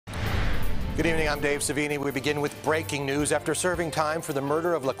Good evening, I'm Dave Savini. We begin with breaking news. After serving time for the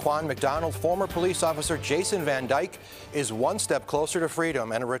murder of Laquan McDonald, former police officer Jason Van Dyke is one step closer to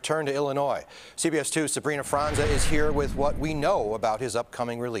freedom and a return to Illinois. CBS 2's Sabrina Franza is here with what we know about his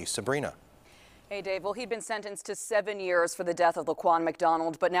upcoming release. Sabrina. Hey, Dave. Well, he'd been sentenced to 7 years for the death of Laquan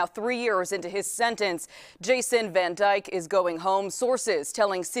McDonald, but now 3 years into his sentence, Jason Van Dyke is going home. Sources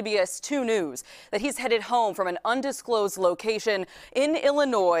telling CBS 2 News that he's headed home from an undisclosed location in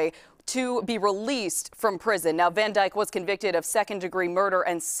Illinois to be released from prison. Now, Van Dyke was convicted of second-degree murder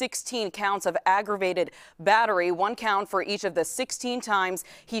and 16 counts of aggravated battery, one count for each of the 16 times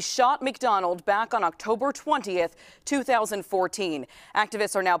he shot McDonald back on October 20th, 2014.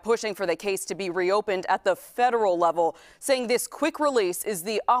 Activists are now pushing for the case to be reopened at the federal level, saying this quick release is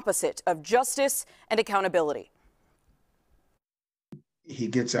the opposite of justice and accountability. He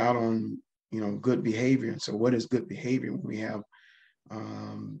gets out on, good behavior. So what is good behavior when we have,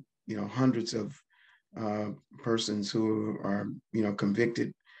 hundreds of persons who are,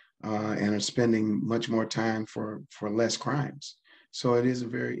 convicted and are spending much more time for less crimes. So it is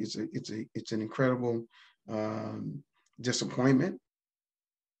it's an incredible disappointment.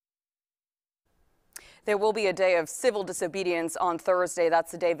 There will be a day of civil disobedience on Thursday.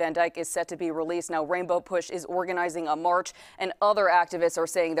 That's the day Van Dyke is set to be released. Now, Rainbow Push is organizing a march, and other activists are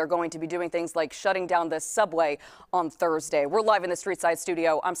saying they're going to be doing things like shutting down the subway on Thursday. We're live in the Streetside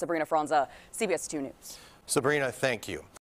studio. I'm Sabrina Franza, CBS 2 News. Sabrina, thank you.